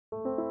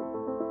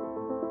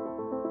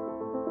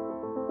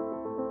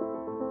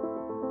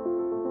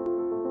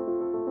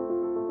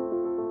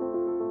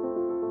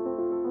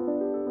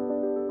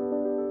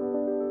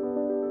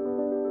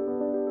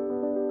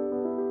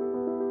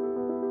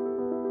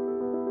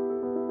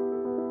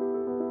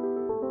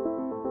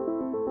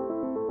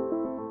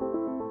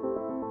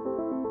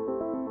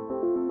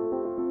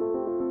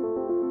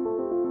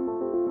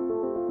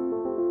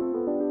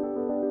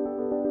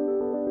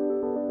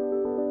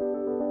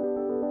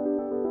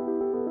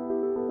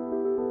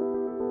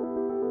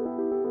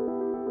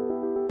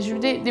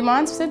des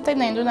moments difficiles peut-être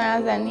dans les 2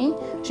 dernières années.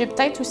 J'ai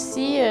peut-être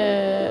aussi,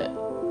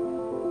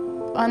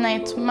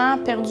 honnêtement,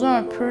 perdu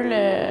un peu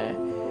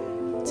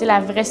la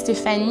vraie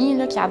Stéphanie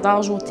là, qui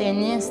adore jouer au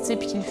tennis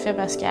puis qui le fait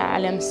parce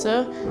qu'elle aime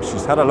ça.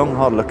 She's had a long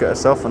hard look at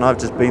herself and I've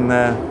just been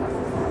there.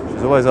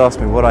 She's always asked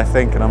me what I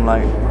think and I'm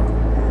like,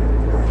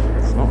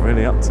 it's not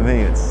really up to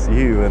me, it's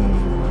you and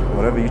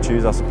whatever you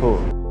choose I support.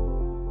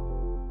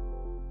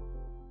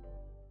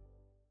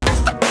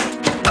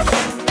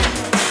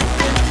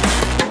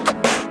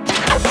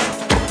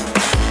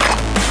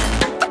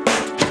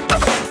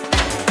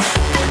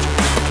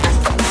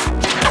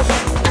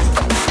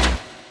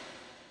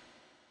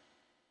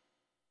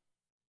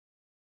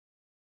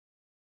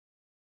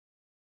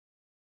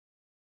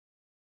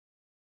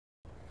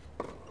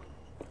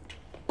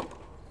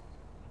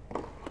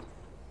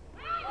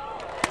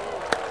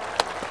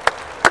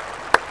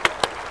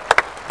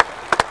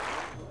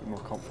 More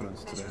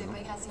confidence today.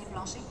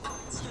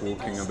 Just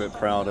walking a bit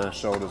prouder,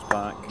 shoulders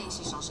back.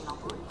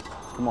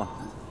 Come on.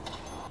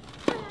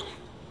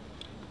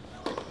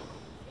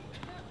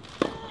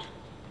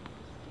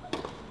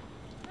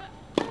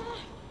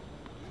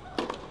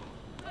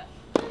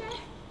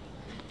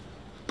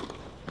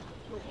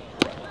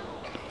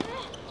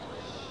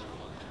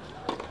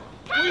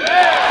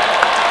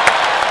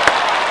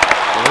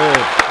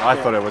 Good. I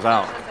thought it was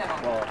out.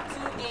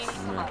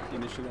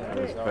 It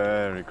was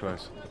very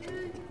close.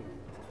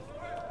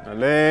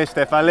 Allez,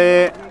 Steph,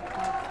 allez.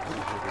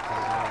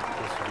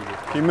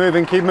 Keep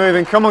moving, keep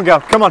moving. Come on,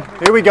 girl, come on.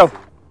 Here we go.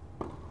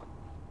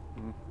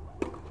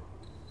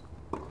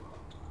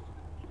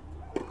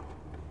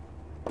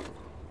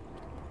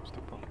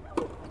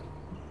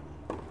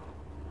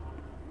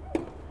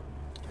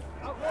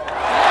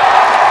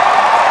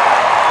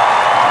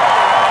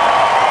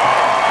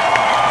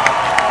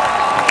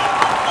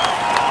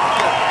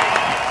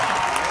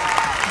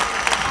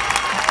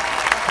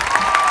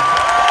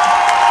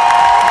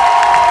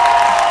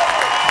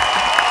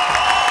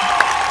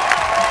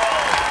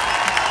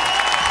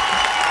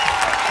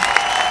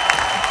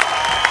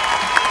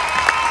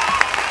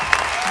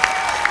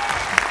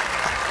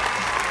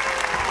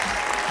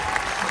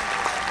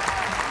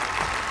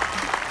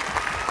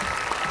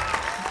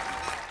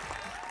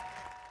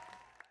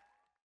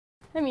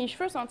 Là, mes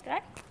cheveux sont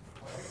corrects?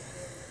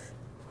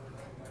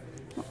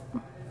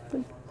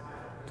 Tout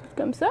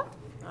comme ça?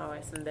 Ah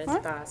ouais, c'est une belle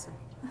séparation.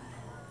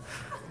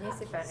 Bien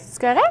séparé. C'est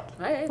correct?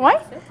 Oui, Ouais?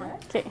 parfait,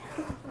 OK.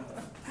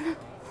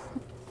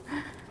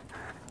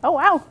 Oh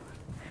wow!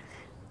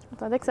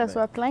 J'attendais que ça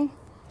soit plein.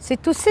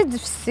 C'est aussi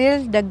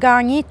difficile de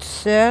gagner tout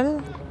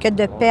seul que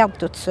de perdre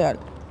toute seule.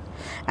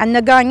 Elle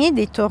a gagné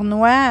des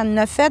tournois, elle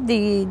a fait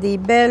des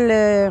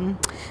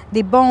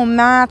bons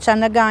matchs,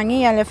 elle a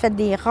gagné, elle a fait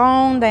des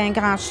rondes, un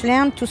grand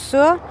chelem, tout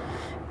ça.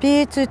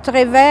 Puis tu te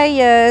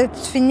réveilles,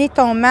 tu finis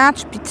ton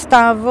match, puis tu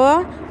t'en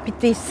vas, puis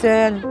tu es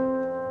seule.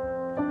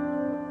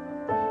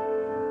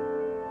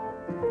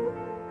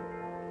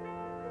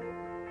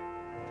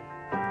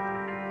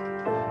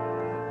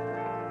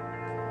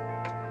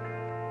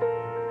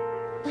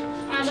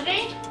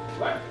 André?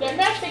 Ouais. Le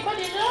 9, c'est quoi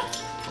déjà?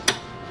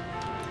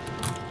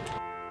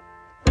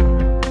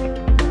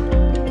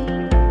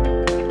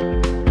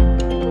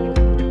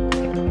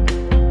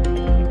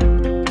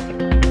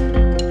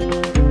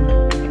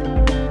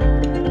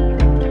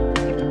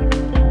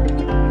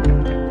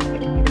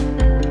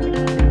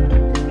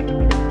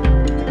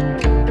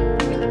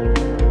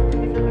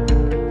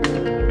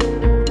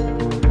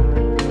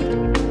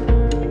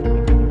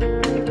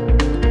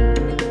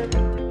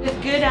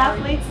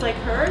 athletes like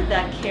her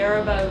that care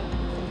about,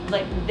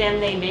 like, then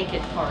they make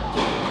it part.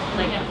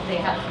 Like, they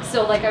have,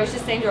 so like I was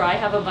just saying to her, I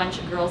have a bunch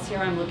of girls here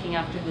I'm looking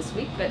after this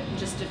week, but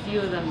just a few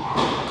of them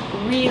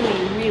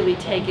really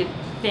take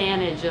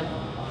advantage of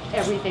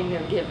everything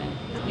they're given.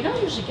 You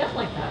don't usually get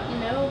like that.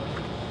 No.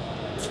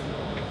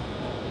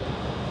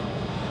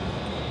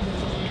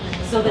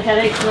 So the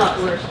headache's not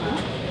worse, huh?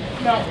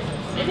 No.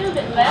 Maybe a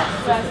bit less,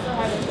 but I still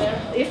have it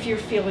there. If you're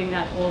feeling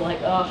that whole like,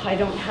 oh, I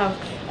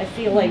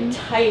feel like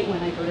tight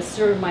when I go to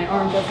serve, my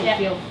arm doesn't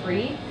feel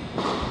free.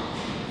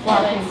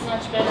 Well, it's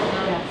much better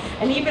now. Yeah.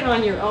 And even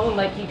on your own,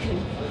 like you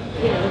can,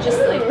 you know, just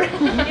like, you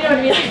know what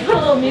I mean, like put a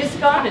little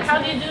music on.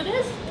 How do you do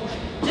this?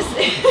 Just,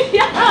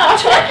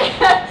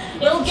 twerking.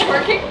 Little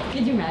twerking.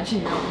 Could you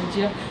imagine your own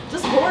gym?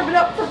 Just warm it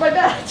up for my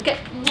match. Okay,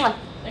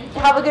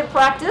 have a good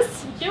practice.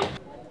 Thank you. Do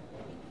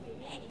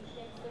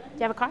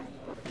you have a car?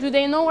 Do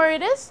they know where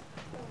it is?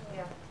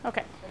 Yeah.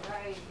 Okay.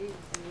 Right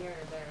near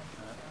there.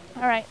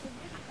 All right.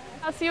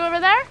 I'll see you over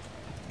there.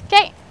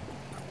 Okay.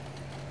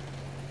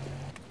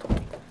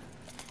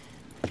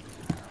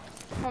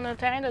 On a un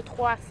terrain de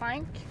 3 à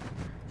 5.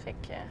 Fait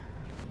que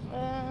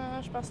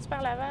je passe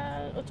par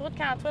Laval. Autoroute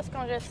 48,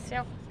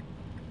 congestion.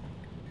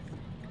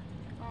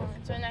 Oh,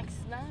 tu as un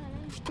accident,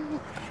 hein?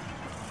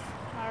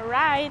 All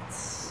right.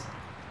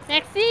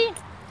 Merci.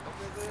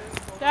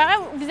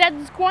 Vous êtes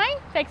du coin?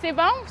 Fait que c'est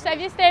bon? Vous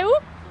saviez c'était où?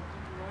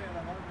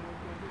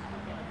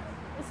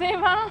 C'est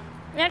bon.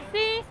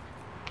 Merci.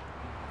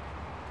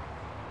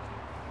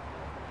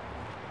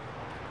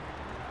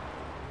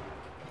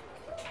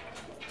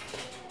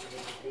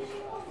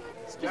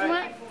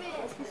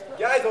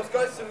 Guys, on se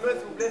colle sur le mur,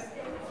 s'il vous plaît.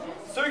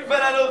 Ceux qui veulent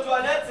aller aux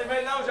toilettes, c'est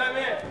maintenant ou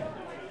jamais.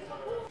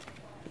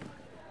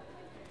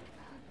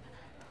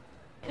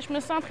 Je me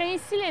suis entraînée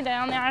ici les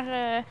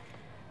dernières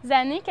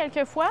années,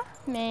 quelques fois,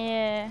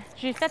 mais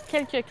j'ai fait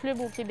quelques clubs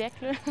au Québec,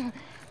 là.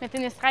 Le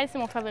tennis trail, c'est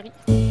mon favori.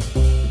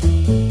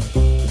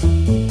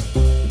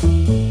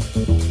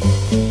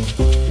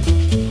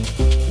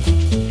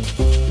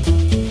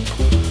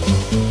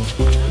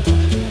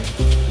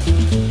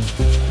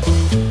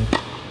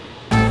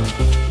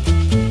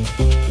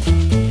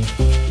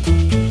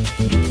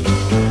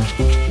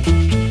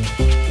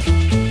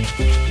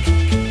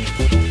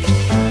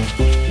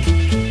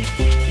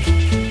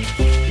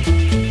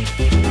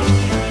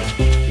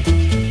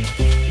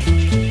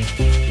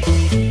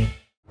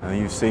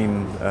 You've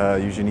seen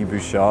Eugenie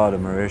Bouchard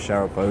and Maria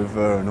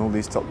Sharapova and all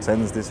these top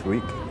 10s this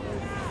week.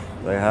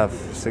 They have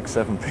 6,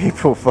 7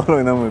 people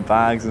following them with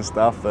bags and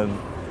stuff, and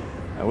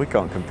we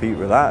can't compete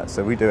with that,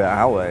 so we do it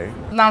our way.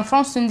 Dans le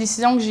fond, c'est une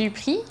décision que j'ai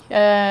prise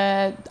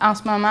en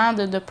ce moment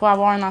de ne pas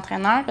avoir un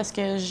entraîneur parce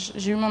que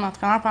j'ai eu mon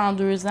entraîneur pendant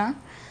 2 ans.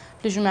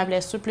 Puis j'ai eu ma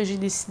blessure, puis j'ai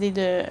décidé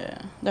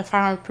de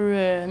faire un peu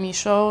mes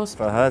choses.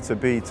 For her to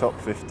be top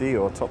 50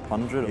 or top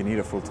 100, you need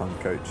a full-time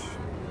coach.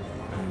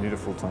 You need a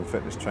full-time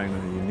fitness trainer.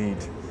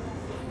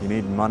 You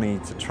need money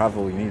to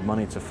travel, you need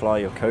money to fly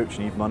your coach,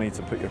 you need money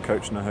to put your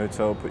coach in a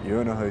hotel, put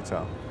you in a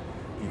hotel.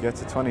 You get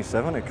to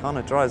 27, it kind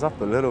of dries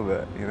up a little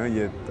bit. You know,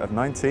 at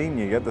 19,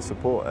 you get the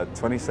support. At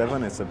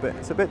 27, it's a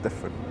bit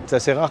different. C'est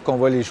assez rare qu'on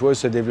voit les joueurs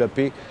se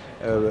développer,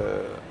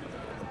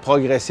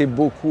 progresser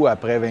beaucoup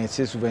après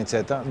 26 ou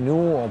 27 ans. Nous,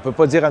 on ne peut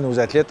pas dire à nos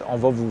athlètes, on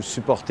va vous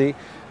supporter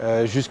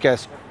jusqu'à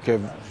ce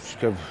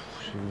que vous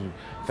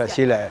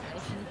fassiez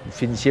vous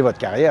finissiez votre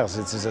carrière,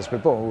 ça se peut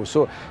pas.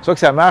 Soit que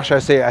ça marche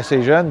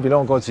assez jeune, puis là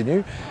on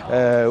continue,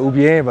 ou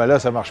bien ben là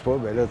ça marche pas,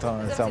 ben là tant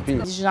pis.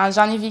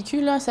 J'en ai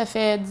vécu, là, ça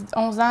fait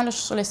 11 ans, là, je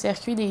suis sur le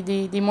circuit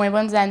des moins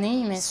bonnes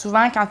années, mais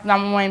souvent quand tu es dans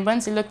les moins bonnes,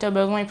 c'est là que tu as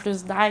besoin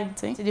plus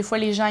d'aide. Des fois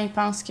les gens ils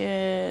pensent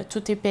que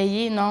tout est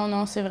payé,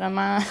 non, c'est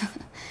vraiment,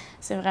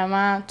 c'est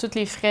vraiment, tous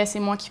les frais c'est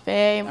moi qui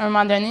paye. À un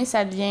moment donné,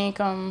 ça devient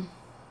comme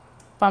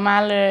pas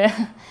mal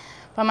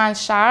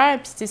cher,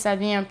 puis ça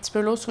devient un petit peu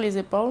lourd sur les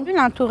épaules.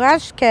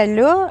 L'entourage qu'elle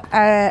a,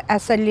 elle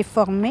se l'est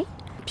formé,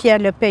 puis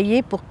elle a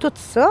payé pour tout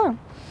ça.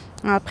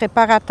 Un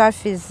préparateur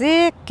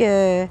physique,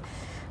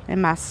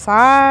 ma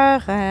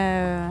soeur,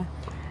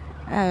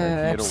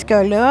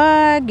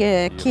 psychologue,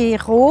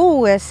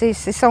 chiro,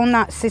 c'est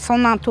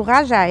son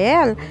entourage à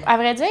elle. À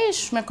vrai dire,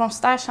 je me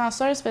considère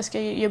chanceuse parce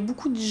qu'il y a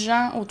beaucoup de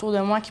gens autour de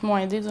moi qui m'ont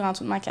aidée durant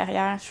toute ma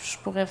carrière. Je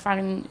pourrais faire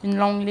une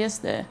longue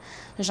liste de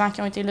gens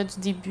qui ont été là du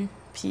début,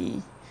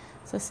 puis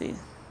ça, c'est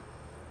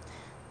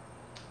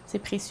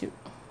précieux.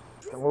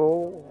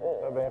 Oh,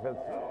 t'as bien fait ça.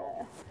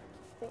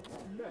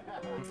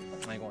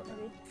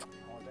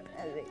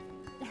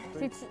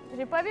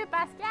 J'ai pas vu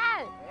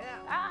Pascal!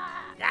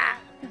 Ah!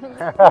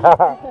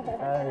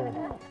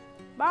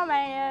 Bon,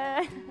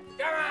 ben,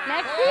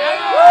 merci!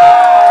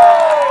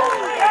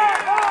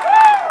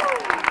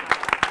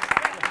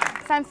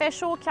 Ça me fait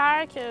chaud au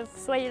cœur que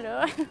vous soyez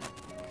là.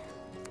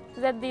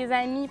 Vous êtes des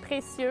amis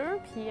précieux,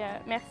 puis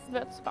merci de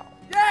votre support.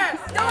 Yes!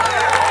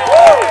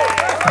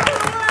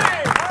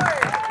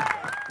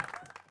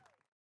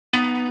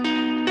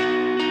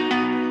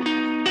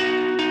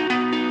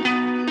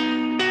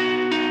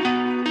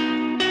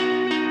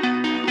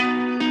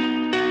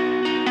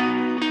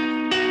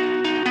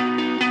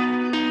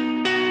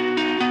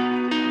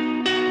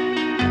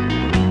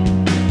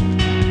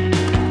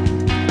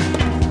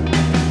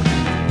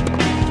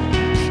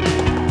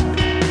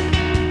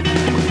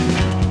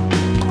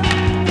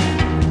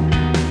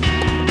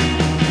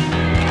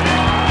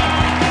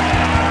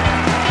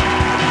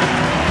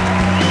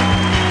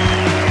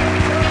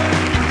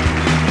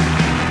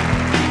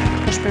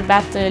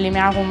 Battre les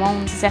meilleurs au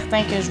monde. C'est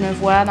certain que je me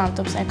vois dans le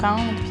top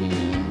 50 puis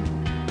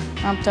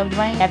dans le top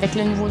 20. Avec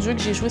le nouveau jeu que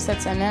j'ai joué cette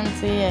semaine,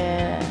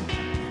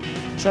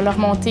 je vais le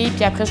remonter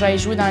puis après je vais aller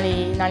jouer dans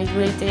les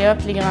WTA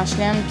puis les grands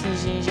chelems puis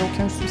j'ai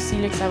aucun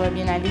souci là, que ça va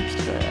bien aller puis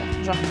que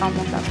je vais reprendre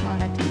mon classement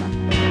rapidement.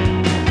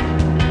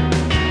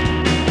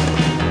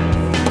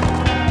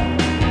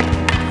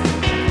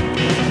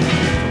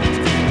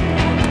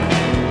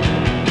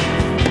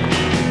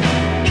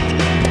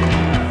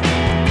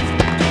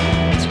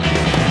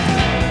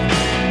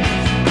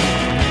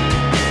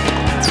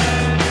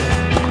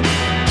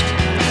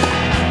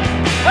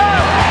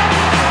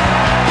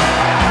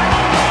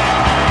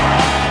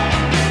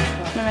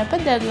 Pas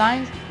de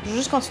deadline, je vais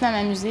juste continuer à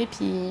m'amuser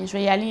puis je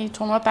vais y aller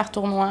tournoi par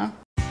tournoi.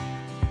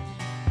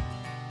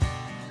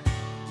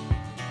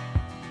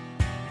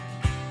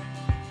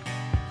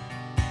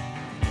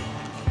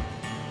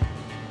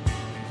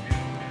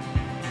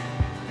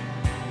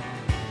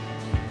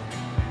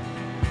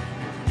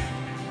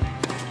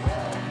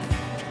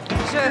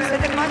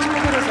 C'est le match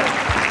numéro 2.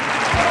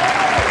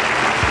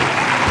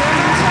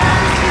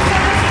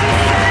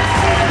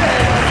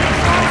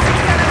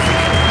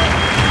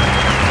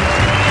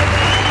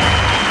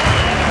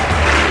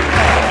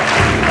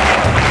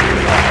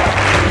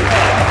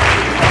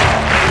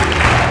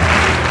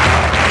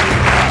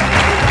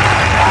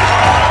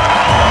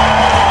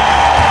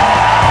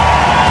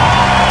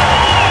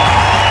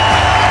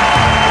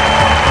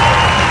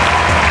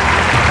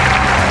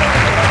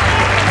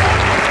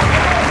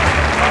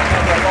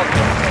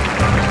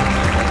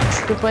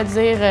 pas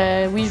dire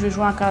oui, je veux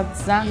jouer encore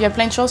 10 ans. Il y a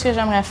plein de choses que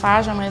j'aimerais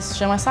faire.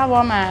 J'aimerais ça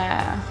avoir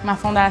ma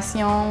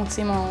fondation, tu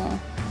sais,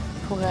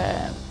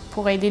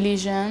 pour aider les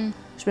jeunes.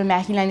 Je me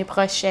marie l'année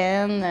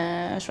prochaine,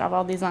 je vais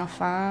avoir des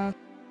enfants.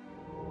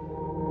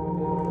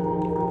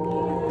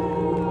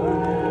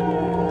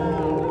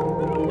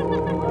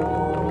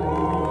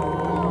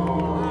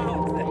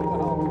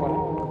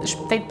 Je suis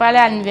peut-être pas allée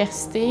à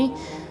l'université,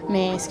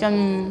 mais c'est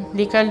comme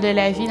l'école de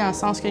la vie dans le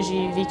sens que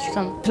j'ai vécu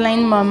comme plein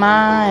de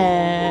moments,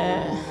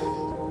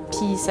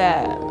 puis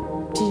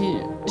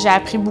j'ai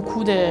appris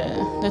beaucoup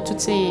de toutes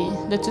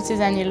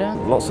ces années-là.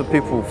 Lots of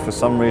people, for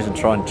some reason,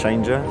 try and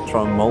change her,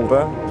 try and mold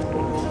her.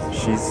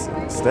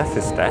 Steph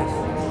is Steph.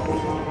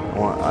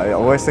 I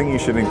always think you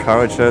should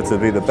encourage her to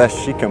be the best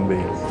she can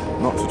be,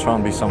 not to try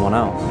and be someone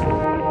else.